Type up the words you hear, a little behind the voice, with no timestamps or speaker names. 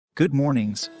Good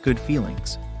mornings, good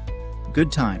feelings.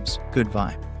 Good times, good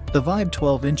vibe. The Vibe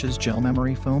 12 inches Gel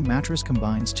Memory Foam Mattress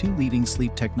combines two leading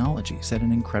sleep technologies at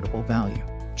an incredible value.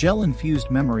 Gel-infused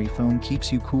memory foam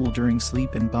keeps you cool during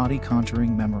sleep, and body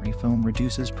contouring memory foam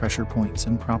reduces pressure points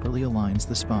and properly aligns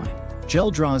the spine.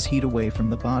 Gel draws heat away from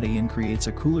the body and creates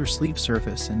a cooler sleep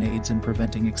surface and aids in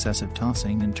preventing excessive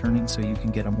tossing and turning so you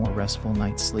can get a more restful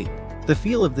night's sleep. The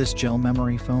feel of this Gel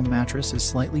Memory Foam mattress is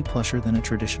slightly plusher than a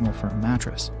traditional firm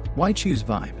mattress. Why choose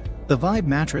Vibe? The Vibe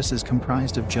mattress is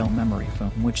comprised of gel memory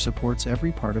foam, which supports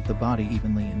every part of the body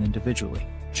evenly and individually.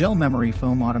 Gel memory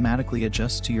foam automatically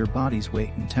adjusts to your body's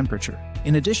weight and temperature.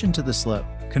 In addition to the slow,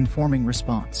 conforming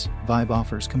response, Vibe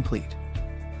offers complete,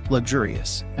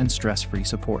 luxurious, and stress-free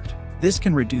support. This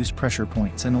can reduce pressure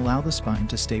points and allow the spine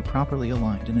to stay properly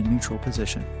aligned in a neutral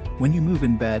position. When you move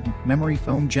in bed, memory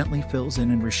foam gently fills in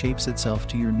and reshapes itself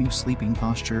to your new sleeping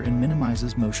posture and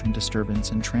minimizes motion disturbance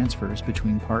and transfers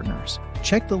between partners.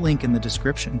 Check the link in the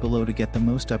description below to get the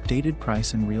most updated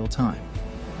price in real time.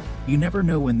 You never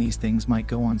know when these things might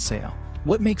go on sale.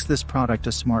 What makes this product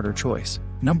a smarter choice?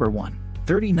 Number 1.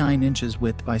 39 inches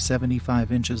width by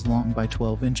 75 inches long by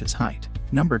 12 inches height.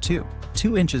 Number 2.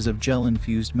 2 inches of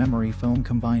gel-infused memory foam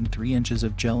combined 3 inches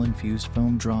of gel-infused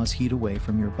foam draws heat away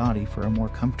from your body for a more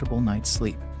comfortable night's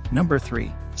sleep. Number 3.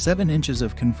 7 inches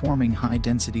of conforming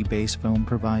high-density base foam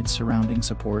provides surrounding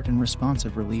support and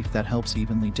responsive relief that helps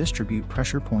evenly distribute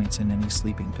pressure points in any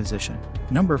sleeping position.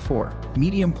 Number 4.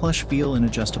 Medium plush feel and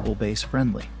adjustable base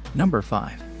friendly. Number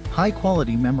 5.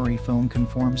 High-quality memory foam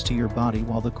conforms to your body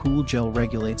while the cool gel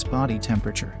regulates body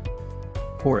temperature.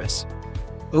 Porous,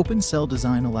 open cell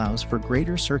design allows for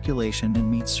greater circulation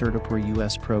and meets Certipur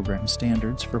US program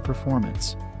standards for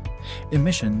performance,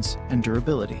 emissions, and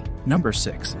durability. Number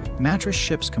 6. Mattress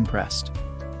ships compressed,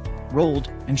 rolled,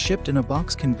 and shipped in a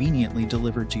box conveniently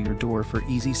delivered to your door for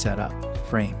easy setup.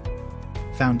 Frame,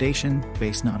 foundation,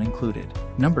 base not included.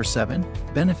 Number 7.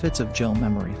 Benefits of gel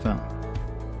memory foam.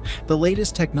 The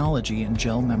latest technology in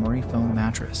gel memory foam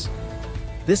mattress.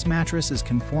 This mattress is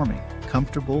conforming,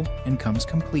 comfortable, and comes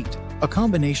complete. A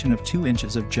combination of 2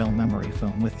 inches of gel memory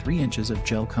foam with 3 inches of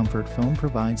gel comfort foam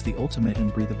provides the ultimate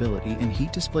in breathability and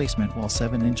heat displacement, while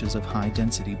 7 inches of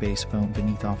high-density base foam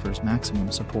beneath offers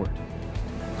maximum support,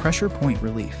 pressure point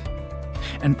relief,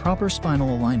 and proper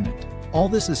spinal alignment. All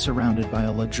this is surrounded by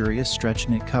a luxurious stretch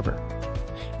knit cover.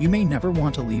 You may never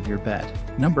want to leave your bed.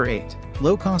 Number 8.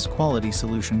 Low-cost quality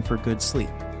solution for good sleep.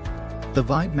 The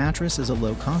Vibe mattress is a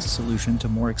low-cost solution to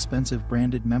more expensive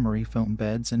branded memory foam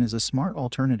beds and is a smart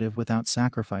alternative without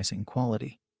sacrificing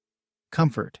quality,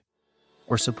 comfort,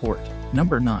 or support.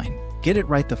 Number 9. Get it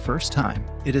right the first time.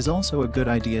 It is also a good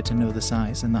idea to know the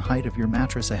size and the height of your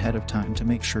mattress ahead of time to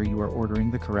make sure you are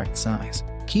ordering the correct size.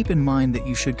 Keep in mind that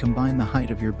you should combine the height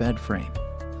of your bed frame,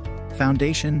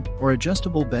 foundation, or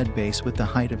adjustable bed base with the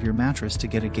height of your mattress to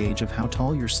get a gauge of how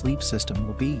tall your sleep system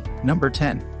will be. Number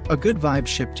 10. A good Vibe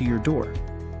shipped to your door.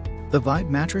 The Vibe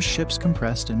mattress ships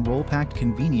compressed and roll-packed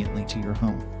conveniently to your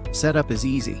home. Setup is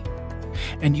easy,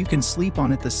 and you can sleep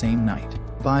on it the same night.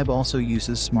 Vibe also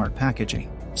uses smart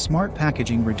packaging. Smart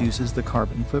packaging reduces the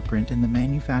carbon footprint in the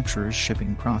manufacturer's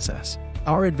shipping process.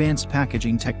 Our advanced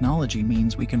packaging technology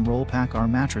means we can roll pack our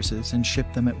mattresses and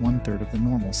ship them at 1/3 of the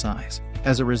normal size.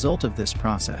 As a result of this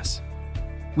process,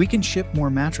 we can ship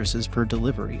more mattresses per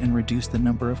delivery and reduce the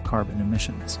number of carbon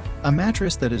emissions. A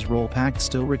mattress that is roll-packed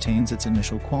still retains its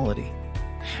initial quality,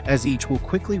 as each will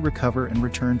quickly recover and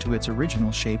return to its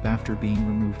original shape after being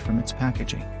removed from its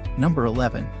packaging. Number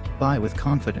 11. Buy with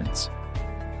confidence.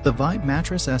 The Vibe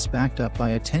mattress is backed up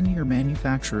by a 10-year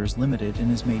manufacturer's limited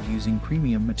and is made using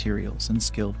premium materials and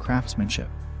skilled craftsmanship,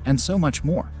 and so much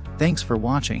more. Thanks for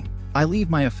watching. I leave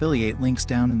my affiliate links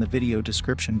down in the video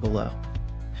description below.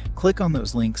 Click on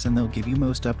those links and they'll give you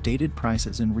most updated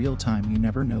prices in real time. You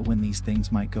never know when these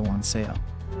things might go on sale.